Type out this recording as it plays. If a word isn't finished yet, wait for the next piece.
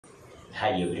Hi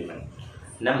everyone.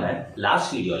 நம்ம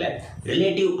last வீடியோல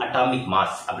relative atomic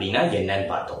mass அப்படினா என்னன்னு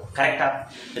பார்த்தோம். கரெக்ட்டா?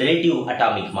 ரிலேட்டிவ்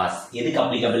அட்டாமிக் மாஸ் எதுக்கு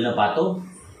அப்ளிகபிள்னு பார்த்தோம்?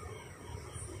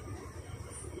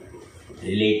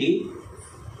 ரிலேட்டிவ்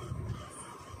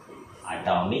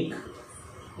அட்டாமிக்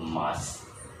மாஸ்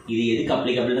இது எதுக்கு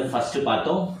அப்ளிகபிள்னு ஃபர்ஸ்ட்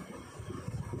பார்த்தோம்?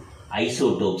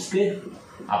 ஐசோடோப்ஸ்க்கு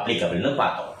அப்ளிகபிள்னு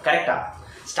பார்த்தோம். கரெக்ட்டா?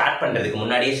 ஸ்டார்ட் பண்றதுக்கு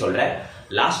முன்னாடியே சொல்றேன்,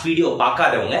 லாஸ்ட் வீடியோ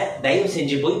பார்க்காதவங்க தயவு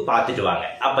செஞ்சு போய் பார்த்துட்டு வாங்க,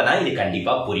 அப்பதான் இது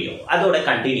கண்டிப்பா புரியும். அதோட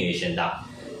கண்டினியூஷன் தான்.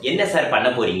 என்ன சார் பண்ண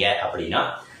போறீங்க அப்படின்னா,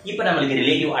 இப்ப நம்மளுக்கு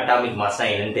ரிலேட்டிவ் அட்டாமிக் மாஸ்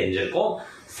என்னன்னு தெரிஞ்சிருக்கும்,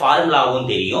 ஃபார்முலாவும்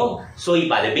தெரியும். சோ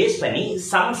இப்ப அதை பேஸ் பண்ணி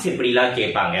சம்ஸ் எப்படிலாம்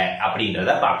கேட்பாங்க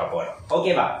அப்படின்றத பார்க்க போறோம்.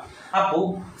 ஓகேவா? அப்போ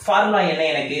ஃபார்முலா என்ன?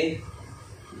 எனக்கு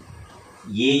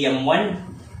am1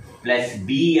 plus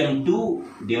bm2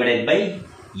 divided by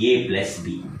a plus b.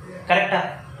 கரெக்டா?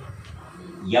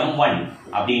 m1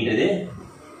 அப்படின்றது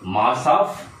mass of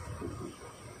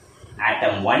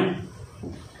atom 1,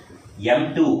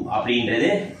 m2 அப்படின்றது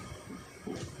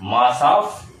mass of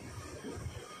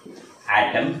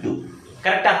atom 2.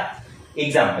 கரெக்டா?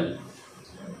 எக்ஸாம்பிள்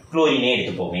குளோரினே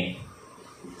எடுத்துப்போமே.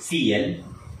 Cl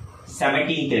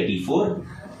 1734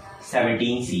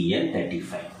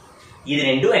 17Cl35. இது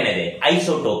ரெண்டும் என்னது?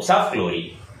 Isotopes of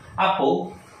chlorine. அப்போ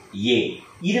A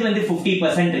இது வந்து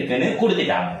 50% இருக்குன்னு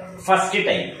கொடுத்துட்டாங்க. ஃபர்ஸ்ட்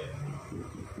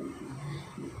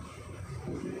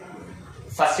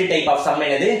டைப் ஆஃப் சம்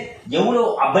என்னது? எவ்வளவு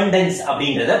abundance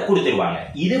அப்படின்றத கொடுத்துருவாங்க.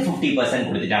 இது 50%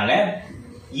 கொடுத்துட்டாங்க,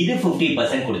 இது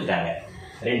 50% கொடுத்துட்டாங்க.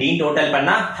 ரெண்டையும் டோட்டல்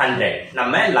பண்ணா 100.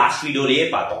 நம்ம லாஸ்ட் வீடியோலயே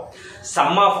பார்த்தோம்.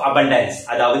 சம் ஆஃப் abundance,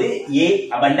 அதாவது A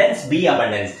abundance B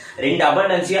abundance, ரெண்டு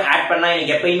abundanceயும் ஆட் பண்ணா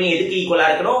எனக்கு எப்பயுமே எதுக்கு ஈக்குவலா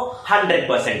இருக்கணும்?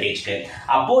 100%க்கு.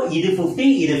 அப்போ இது 50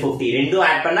 இது 50 ரெண்டும்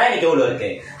ஆட் பண்ணா எனக்கு எவ்வளவு இருக்கு?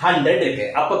 100 இருக்கு.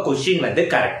 அப்ப क्वेश्चन வந்து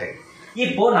கரெக்ட்.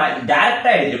 இப்போ நான் டைரக்டா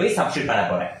எடுத்துட்டு போய் சப்ஸ்டிட்யூட் பண்ண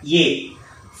போறேன். A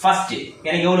ஃபர்ஸ்ட்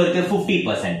எனக்கு எவ்வளவு இருக்கு?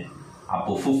 50%.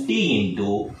 அப்போ 50 into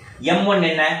m1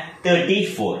 என்ன?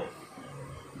 34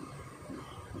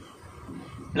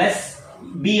 plus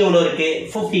b எவ்வளவு இருக்கு?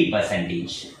 50%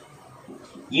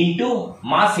 into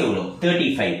mass எவ்வளவு?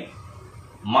 35.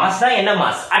 மாஸ்னா என்ன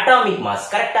மாஸ்? Atomic mass.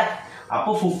 கரெக்ட்டா?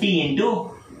 அப்போ 50 into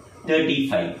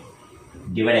 35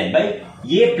 divided by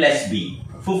a plus b.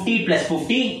 50 plus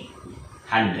 50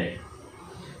 100.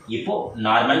 இப்போ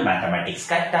நார்மல் மேத்தமேட்டிக்ஸ்.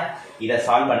 கரெக்ட்டா? இத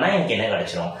சால்வ் பண்ணா எனக்கு என்ன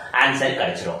கிடைச்சிரும்? ஆன்சர்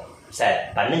கிடைச்சிரும். சார்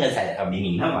பண்ணுங்க சார்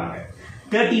அப்படினீங்கன்னா வாங்க.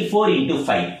 34 into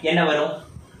 5 என்ன வரும்?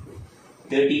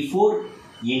 34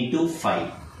 into 5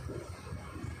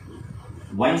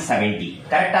 170.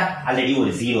 கரெக்ட்டா? ஆல்ரெடி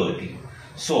ஒரு 0 இருக்கு.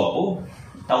 சோ அப்போ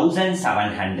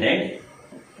 1700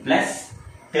 plus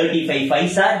 35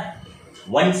 5s are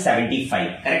 175.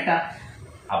 கரெக்ட்டா?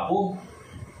 அப்போ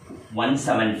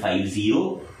 1750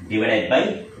 divided by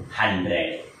 100.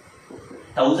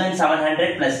 1700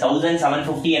 plus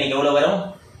 1750 எனக்கு எவ்வளவு வரும்?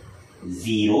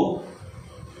 0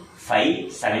 5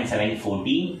 7 7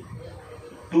 14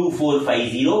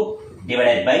 2450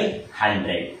 divided by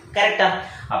 100. கரெக்ட்டா?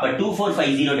 அப்ப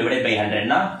 2450 divided by 100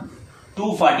 னா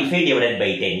 245 divided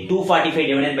by 10. 245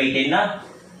 divided by 10 னா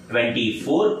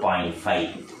 24.5.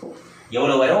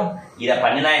 எவ்வளவு வரும்? இத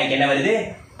பண்ணுனா எனக்கு என்ன வருது?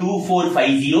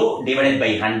 2450 divided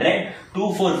by 100.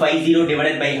 2450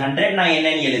 divided by 100 நான்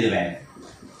என்னன்னு எழுதுவேன்?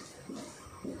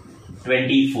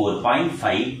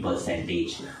 24.5%.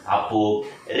 அப்போ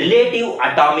relative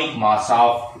atomic mass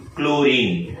of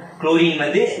chlorine, chlorine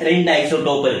வந்து ரெண்டு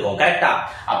ஐசோடோப் இருக்கும். கரெக்ட்டா?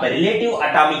 அப்ப relative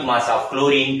atomic mass of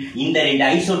chlorine இந்த ரெண்டு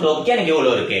ஐசோடோப்க்கு எனக்கு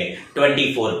எவ்வளவு இருக்கு?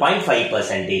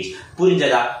 24.5%.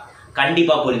 புரிஞ்சதா?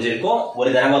 கண்டிப்பா புரிஞ்சிருக்கும். ஒரு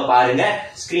தடவை பாருங்க,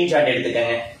 ஸ்கிரீன்ஷாட்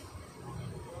எடுத்துக்கங்க.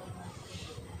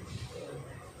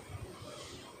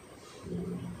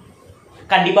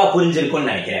 கண்டிப்பா புரிஞ்சிருக்கும்னு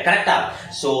நினைக்கிறேன். கரெக்ட்டா?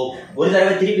 சோ ஒரு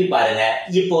தடவை திருப்பி பாருங்க.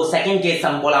 இப்போ செகண்ட் கேஸ்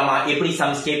சம் போலாமா? எப்படி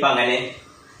சம்ஸ் கேட்பாங்கன்னு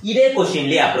இதே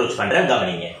क्वेश्चनலயே அப்ரோச் பண்றேன்,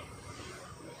 கவனிங்க.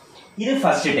 இது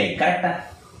ஃபர்ஸ்ட் டைப். கரெக்ட்டா?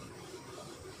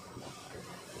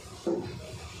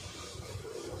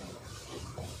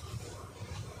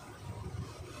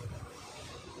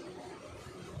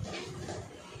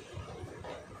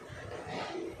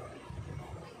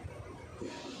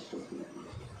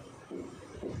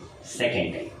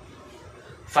 Second type.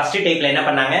 ஃபர்ஸ்ட் டைப்ல என்ன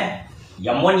பண்ணாங்க?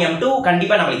 m1 m2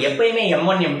 கண்டிப்பா நம்மளுக்கு எப்பயுமே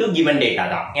m1 m2 given டேட்டா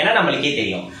தான். ஏன்னா நம்மளுக்கே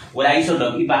தெரியும் ஒரு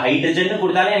ஐசோடோப். இப்ப ஹைட்ரஜன்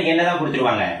கொடுத்தாலே எனக்கு என்னதான்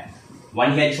கொடுத்துருவாங்க?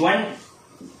 1h1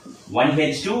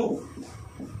 1h2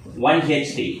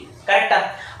 1h3. கரெக்ட்டா?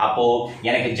 அப்போ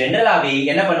எனக்கு ஜெனரலாவே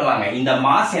என்ன பண்ணுவாங்க? இந்த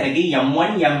மாஸ் எனக்கு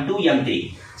m1 m2 m3.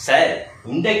 சார்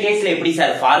இந்த கேஸ்ல எப்படி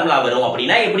சார் ஃபார்முலா வரும்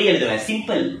அப்படின்னா எப்படி எழுதுவேன்?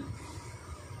 Simple.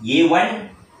 a1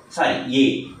 sorry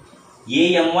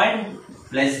am1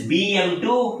 plus bm2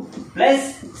 plus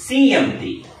cm3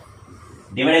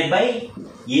 divided by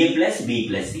a plus b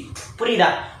plus c. புரியுதா?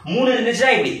 3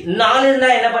 இருந்துச்சுன்னா இப்படி, 4 இருந்தா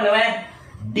என்ன பண்ணுவேன்?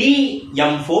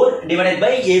 dm4 divided by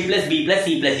a plus b plus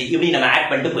c plus d இப்படி நம்ம ஆட்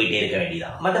பண்ணிட்டு போயிட்டே இருக்க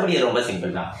வேண்டியதான். மத்தபடி இது ரொம்ப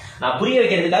சிம்பிள் தான். நான் புரிய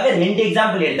வைக்கிறதுக்காக 2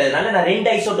 எக்ஸாம்பிள் எடுத்ததுனால நான் 2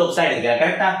 ஐசோடோப்ஸ் தான் எடுத்துக்கிறேன்.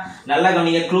 கரெக்டா? நல்லா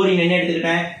கவனிங்க. குளோரின் என்ன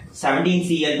எடுத்துக்கிட்டேன்?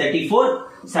 17Cl34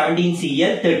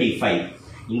 17Cl35.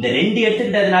 இந்த 2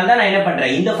 எடுத்துக்கிட்டதுனால தான் நான் என்ன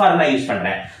பண்றேன்? இந்த ஃபார்முலா யூஸ்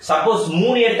பண்றேன். சப்போஸ்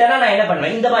 3 எடுத்தா நான் என்ன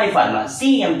பண்ணுவேன்? இந்த மாதிரி ஃபார்முலா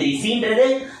CM3. Cன்றது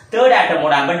தேர்ட்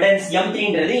ஆட்டமோட அபண்டன்ஸ்,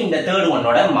 M3ன்றது இந்த தேர்ட்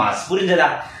ஒன்னோட மாஸ்.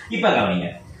 புரிஞ்சதா? இப்ப கவனிங்க.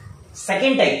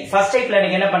 செகண்ட் டைப், ஃபர்ஸ்ட் டைப்ல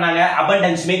எனக்கு என்ன பண்ணாங்க?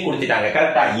 அபண்டன்ஸ்மே கொடுத்துட்டாங்க.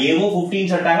 கரெக்டா? ஏவும் 15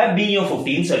 சொல்லிட்டாங்க, பியும்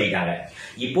 15 சொல்லிட்டாங்க.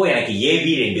 இப்போ எனக்கு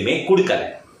ஏபி ரெண்டுமே கொடுக்கல.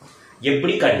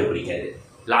 எப்படி கண்டுபிடிக்கிறது?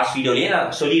 லாஸ்ட் வீடியோலயே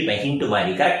நான் சொல்லியிருப்பேன் ஹிண்ட்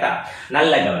மாதிரி. கரெக்டா?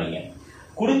 நல்ல கவனிங்க.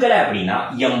 கொடுக்கல அப்படின்னா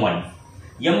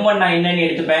M1 நான் என்னன்னு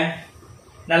எடுத்துப்பேன்?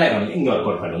 நல்ல கவனிங்க. இங்க ஒர்க்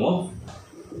அவுட் பண்ணுவோம்.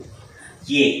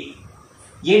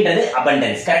 ஏன்றது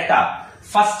அபண்டன்ஸ். கரெக்டா?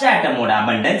 ஃபர்ஸ்ட் ஆட்டமோட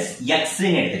அபண்டன்ஸ் x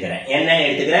ன்னு எடுத்துக்கிறேன். என்ன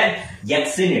எடுத்துக்கிறேன்? x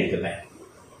ன்னு எடுத்துப்பேன்.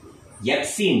 x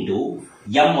into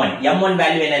m1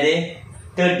 வேல்யூ என்னது?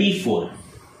 34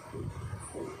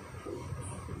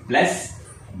 plus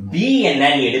b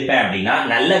என்னன்னு எடுப்பேன் அப்படின்னா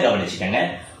நல்ல கவனிச்சுக்கங்க,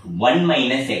 1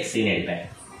 minus x ன்னு எடுப்பேன்.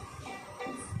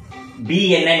 b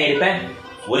என்னன்னு எடுப்பேன்?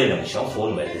 ஒரு நிமிஷம்,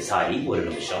 போன் வருது, சாரி, ஒரு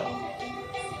நிமிஷம்.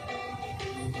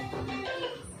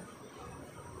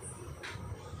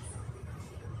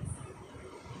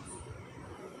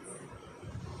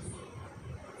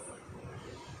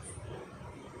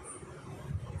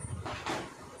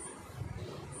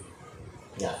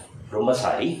 ரொம்ப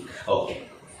சாரி. ஓகே,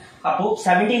 அப்போ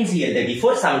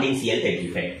 17Cl34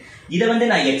 17Cl35 இத வந்து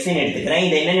நான் x ன்னு எடுத்துக்கிறேன்.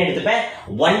 இத என்னன்னு எடுத்துப்பேன்?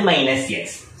 1 minus x.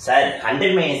 Sir 100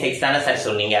 minus x தானே சார்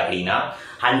சொன்னீங்க அப்படின்னா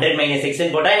 100 minus x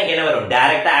ன்னு போட்டா எனக்கு என்ன வரும்?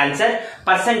 டைரக்டா ஆன்சர்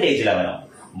பர்சன்டேஜ்ல வரும்.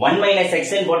 1 minus x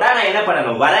ன்னு போட்டா நான் என்ன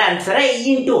பண்ணணும்? வர ஆன்சரை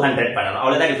into 100 பண்ணணும்.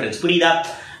 அவ்வளவுதான் டிஃபரன்ஸ். புரியுதா?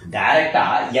 டைரக்டா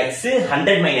x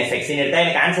 100 minus x ன்னு எடுத்தா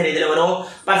எனக்கு ஆன்சர் எதுல வரும்?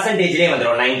 பர்சன்டேஜ்லயே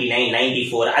வந்துரும். 99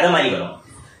 94 அத மாதிரி வரும்.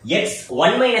 x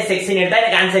 1 minus x ன்னு எடுத்தா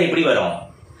எனக்கு ஆன்சர் எப்படி வரும்?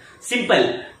 சிம்பிள்.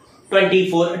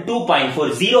 24 2.4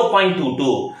 0.22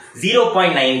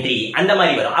 0.93 அந்த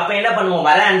மாதிரி வரும். அப்ப என்ன பண்ணுவோம்?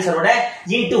 வர ஆன்சரோட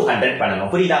into 100 பண்ணணும்.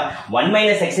 புரியுதா? 1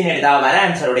 minus x ன்னு எடுத்தா வர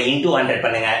ஆன்சரோட into 100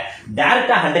 பண்ணுங்க.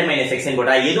 டைரக்டா 100 minus x ன்னு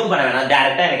போட்டா எதுவும் பண்ண வேணாம்,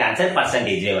 டைரக்டா எனக்கு ஆன்சர்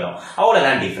பர்சன்டேஜ்லயே வரும்.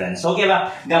 அவ்வளவுதான் டிஃபரன்ஸ். ஓகேவா?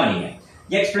 கவனிங்க.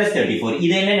 x plus 34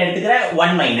 இது என்னன்னு எடுத்துக்கிறேன்?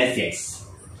 1 minus x.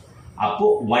 அப்போ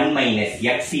 1 minus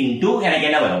x into எனக்கு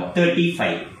என்ன வரும்?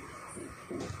 35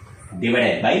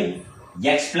 divided by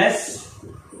x plus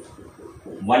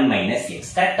 1 minus x.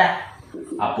 கரெக்டா?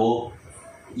 அப்போ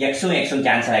x உம் x உம்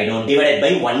கேன்சல் ஆயிடும். divided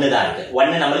by 1 தான் இருக்கு.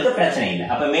 1 நமக்கு பிரச்சனை இல்லை.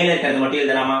 அப்ப மேல இருக்கிறது மட்டும்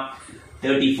எழுதலாமா?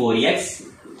 34x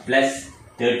plus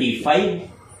 35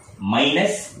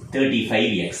 minus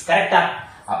 35x. கரெக்டா?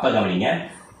 அப்ப கவனிங்க.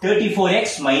 34x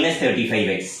minus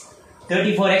 35x.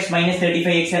 34x minus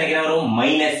 35x எனக்கு என்ன வரும்?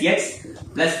 minus x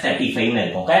plus 35 ன்னு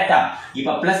இருக்கும். கரெக்டா?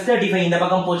 இப்ப plus 35 இந்த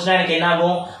பக்கம் போச்சுனா எனக்கு என்ன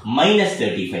ஆகும்? minus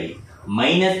 35.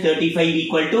 minus 35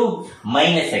 equal to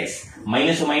minus x.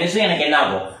 minus minus எனக்கு என்ன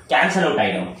ஆகும்? கேன்சல் அவுட்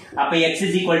ஆயிடும். அப்ப x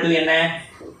is equal to என்ன?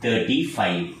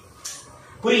 35.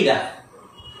 புரியுதா?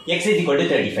 x is equal to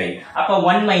 35. அப்ப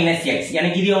 1 minus x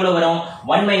எனக்கு இது எவ்வளவு வரும்?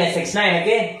 1 minus x னா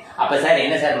எனக்கு அப்ப சார்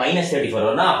என்ன சார் -34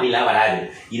 வரும்னா அப்படிலாம் வராது.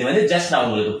 இது வந்து ஜஸ்ட் நான்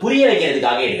உங்களுக்கு புரிய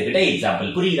வைக்கிறதுக்காக எடுத்துக்கிட்ட எக்ஸாம்பிள்.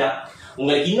 புரியுதா?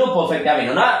 உங்களுக்கு இன்னும் பெர்ஃபெக்ட்டா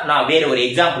வேணும்னா நான் வேற ஒரு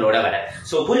எக்ஸாம்பிளோட வரேன்.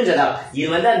 சோ புரிஞ்சதா? இது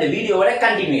வந்து அந்த வீடியோவோட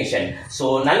கண்டினியூஷன். சோ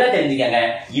நல்லா தெரிஞ்சுக்கங்க.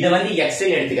 இத வந்து x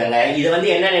ன்னு எடுத்துக்கங்க. இது வந்து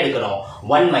என்னன்னு எடுக்கணும்?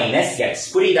 1 minus x.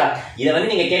 புரியுதா? இத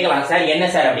வந்து நீங்க கேட்கலாம், சார்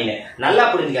என்ன சார் அப்படின்னு. நல்லா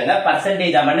புரிஞ்சுக்கங்க.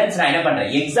 பர்சன்டேஜ் அபண்டன்ஸ் நான் என்ன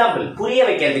பண்றேன்? எக்ஸாம்பிள் புரிய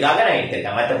வைக்கிறதுக்காக நான்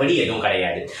எடுத்திருக்கேன். மத்தபடி எதுவும்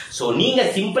கிடையாது. சோ நீங்க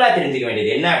சிம்பிளா தெரிஞ்சுக்க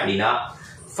வேண்டியது என்ன அப்படின்னா,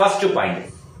 first point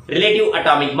relative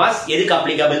atomic mass எதுக்கு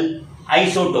அப்ளிகபிள்?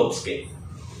 ஐசோடோப்ஸ்க்கு.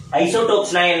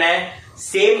 ஐசோடோப்ஸ்னா என்ன?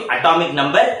 Same atomic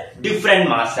number different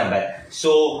mass number.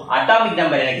 So atomic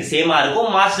number எனக்கு சேமா இருக்கும்,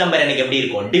 மாஸ் நம்பர் எனக்கு எப்படி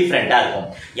இருக்கும்? டிஃபரண்டா இருக்கும்.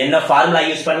 என்ன ஃபார்முலா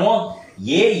யூஸ் பண்ணுவோம்?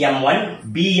 AM1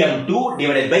 BM2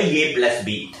 divided by A plus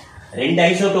B. 2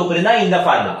 isotope இருந்தா இந்த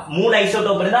ஃபார்முலா. 3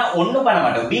 ஐசோடோப் இருந்தா ஒண்ணும் பண்ண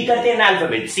மாட்டோம். B க்கு அடுத்து என்ன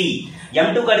ஆல்பபெட்? C.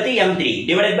 M2 க்கு அடுத்து M3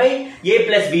 divided by A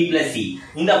plus B plus C.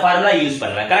 இந்த ஃபார்முலா யூஸ்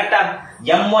பண்ணுவேன். கரெக்ட்டா?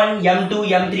 M1 M2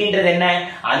 M3ன்றது என்ன?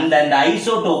 அந்த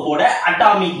ஐசோடோப்போட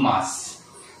அட்டாமிக் மாஸ்.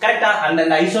 கரெக்ட்டா? அந்த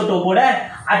ஐசோடோப்போட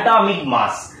அட்டாமிக்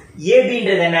மாஸ்.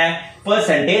 ABன்றது என்ன?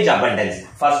 percentage abundance.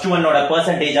 first one ஓட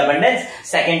percentage abundance,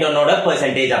 second one ஓட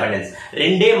percentage abundance.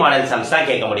 ரெண்டே மாடல் சம்ஸ் தான்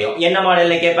கேட்க முடியும். என்ன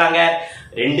மாடல்ல கேட்பாங்க?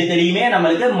 ரெண்டுத்துலயுமே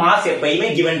நம்மளுக்கு மாஸ் எப்பயுமே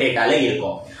given டேட்டால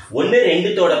இருக்கும். ஒன்னு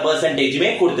ரெண்டுத்தோட பெர்சன்டேஜ்மே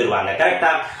கொடுத்துருவாங்க.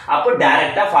 கரெக்டா? அப்போ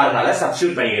டைரக்டா ஃபார்முலால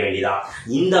சப்ஸ்டிட்யூட் பண்ணிட வேண்டியதான்.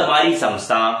 இந்த மாதிரி சம்ஸ்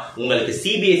தான் உங்களுக்கு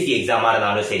சிபிஎஸ்இ எக்ஸாமா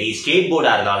இருந்தாலும் சரி, ஸ்டேட்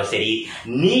போர்டா இருந்தாலும் சரி,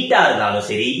 நீட்டா இருந்தாலும்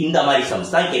சரி, இந்த மாதிரி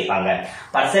சம்ஸ் தான் கேட்பாங்க.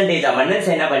 பர்சன்டேஜ்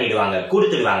அபண்டன்ஸ் என்ன பண்ணிடுவாங்க?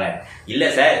 கொடுத்துடுவாங்க. இல்ல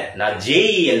சார் நான்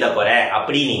ஜேஇ எழுத போறேன், போறேன்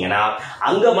அப்படின்னீங்கன்னா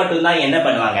அங்க மட்டும் தான் என்ன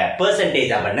பண்ணுவாங்க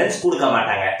பெர்சன்டேஜ் அபண்டன்ஸ் கொடுக்க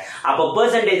மாட்டாங்க. அப்போ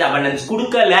பெர்சன்டேஜ் அபண்டன்ஸ்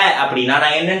கொடுக்கல அப்படின்னா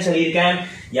நான் என்னன்னு சொல்லியிருக்கேன்,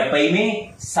 எப்பயுமே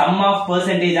சம் ஆஃப்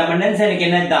பெர்சன்டேஜ் அபண்டன்ஸ் எனக்கு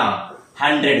என்னதான்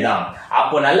 100 தான்.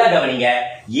 அப்போ நல்லா கவனிங்க,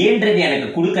 ஏன்றது எனக்கு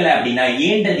கொடுக்கல அப்படின்னா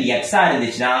ஏன்றது எக்ஸா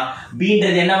இருந்துச்சுன்னா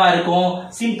பீன்றது என்னவா இருக்கும்,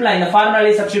 சிம்பிளா இந்த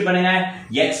ஃபார்முலாவை சப்ஸ்டிட்யூட் பண்ணுங்க.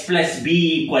 x plus b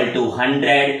equal to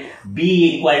 100, b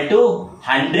equal to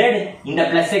 100, இந்த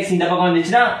பிளஸ் x இந்த பக்கம்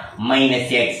வந்துச்சுன்னா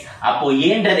மைனஸ் x. அப்போ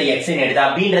ஏன்றது x ன்னு எடுத்தா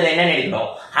bன்றது என்னன்னு எடுக்கணும்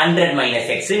 100 minus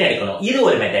x ன்னு எடுக்கணும். இது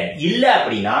ஒரு மெத்தட். இல்ல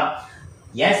அப்படின்னா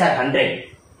ஏன் சார் 100,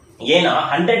 ஏன்னா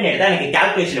 100 எடுத்தா எனக்கு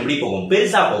கால்குலேஷன் எப்படி போகும்,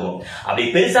 பெருசா போகும். அப்படி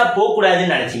பெருசா போக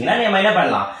கூடாதுன்னு நினைச்சீங்கன்னா நம்ம என்ன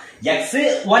பண்ணலாம், x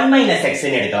 1 minus x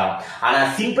ன்னு எடுக்கலாம். ஆனா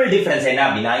சிம்பிள் டிஃபரன்ஸ் என்ன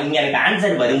அப்படின்னா இங்க எனக்கு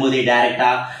ஆன்சர் வரும்போது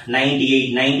டைரக்டா 98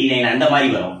 99 அந்த மாதிரி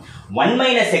வரும். 1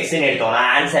 minus x ன்னு எடுத்தோம்னா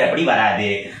ஆன்சர் அப்படி வராது,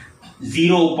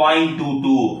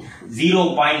 0.22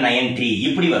 0.93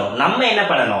 இப்படி வரும். நம்ம என்ன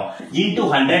பண்ணணும், into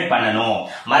 100 பண்ணணும்.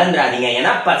 மறந்துடாதீங்க,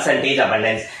 ஏன்னா percentage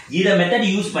abundance. இத மெத்தட்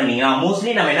யூஸ் பண்ணீங்கன்னா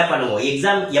மோஸ்ட்லி நம்ம என்ன பண்ணுவோம்,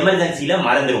 எக்ஸாம் எமர்ஜென்சில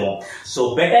மறந்துடுவோம். So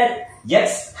better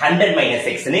x 100 minus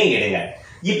x ன்னு எடுங்க.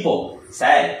 இப்போ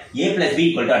sir a plus b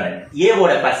equal to 100, a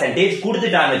ஓட பர்சன்டேஜ்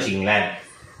கொடுத்துட்டான்னு வச்சுக்கோங்களேன்.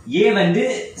 a வந்து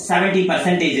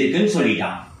 70% இருக்குன்னு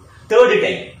சொல்லிட்டான். தேர்ட்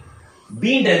டைம்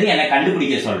bன்றது எனக்கு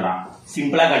கண்டுபிடிக்க சொல்றான்.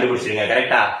 சிம்பிளா கண்டுபிடிச்சிருங்க.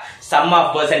 கரெக்டா, சம்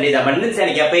ஆஃப் பெர்சன்டேஜ் அபண்டன்ஸ்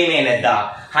எனக்கு எப்பயுமே என்னதான்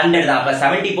 100 தான். அப்ப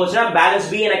 70 போச்சுன்னா பேலன்ஸ்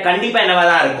b எனக்கு கண்டிப்பா என்னவா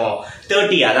தான் இருக்கும்,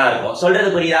 30 தான் இருக்கும். சொல்றது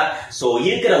புரியுதா? சோ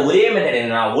இருக்கிற ஒரே மெத்தட்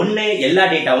என்னன்னா, ஒண்ணு எல்லா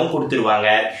டேட்டாவும் கொடுத்துருவாங்க,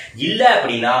 இல்ல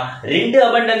அப்படின்னா ரெண்டு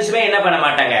அபண்டன்ஸுமே என்ன பண்ண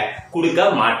மாட்டாங்க,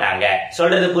 கொடுக்க மாட்டாங்க.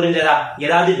 சொல்றது புரிஞ்சதா?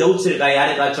 ஏதாவது டவுட்ஸ் இருக்கா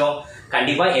யாருக்காச்சும்?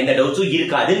 கண்டிப்பா எந்த டவுட்ஸும்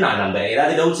இருக்காதுன்னு நான் நம்புறேன்.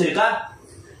 ஏதாவது டவுட்ஸ் இருக்கா?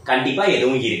 கண்டிப்பா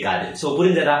எதுவும் இருக்காது. சோ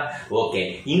புரிஞ்சதா? ஓகே,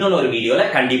 இன்னொரு ஒரு வீடியோல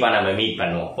கண்டிப்பா நம்ம மீட்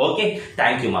பண்ணுவோம். ஓகே,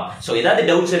 தேங்க்யூமா. சோ ஏதாவது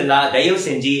டவுட்ஸ் இருந்தா தயவு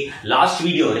செஞ்சு லாஸ்ட்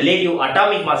வீடியோ ரிலேட்டிவ்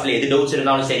அட்டாமிக் மாஸ்ல எது டவுட்ஸ்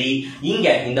இருந்தாலும் சரி,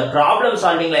 இங்க இந்த ப்ராப்ளம்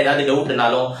சால்விங்ல ஏதாவது டவுட்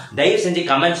இருந்தாலும் தயவு செஞ்சு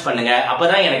கமெண்ட்ஸ் பண்ணுங்க.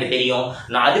 அப்பதான் எனக்கு தெரியும்,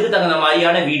 நான் அதுக்கு தகுந்த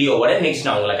மாதிரியான வீடியோவோட நெக்ஸ்ட்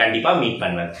நான் உங்களை கண்டிப்பா மீட்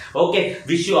பண்ணுவேன். Okay,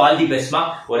 wish you all the பெஸ்ட்மா.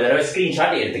 ஒரு தடவை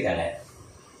ஸ்கிரீன்ஷாட் எடுத்துக்கங்க.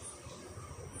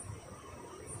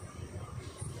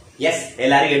 எஸ்,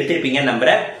 எல்லாரும் எடுத்திருப்பீங்க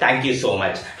நம்புறேன். Thank you so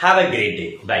much. Have a great day.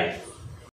 By.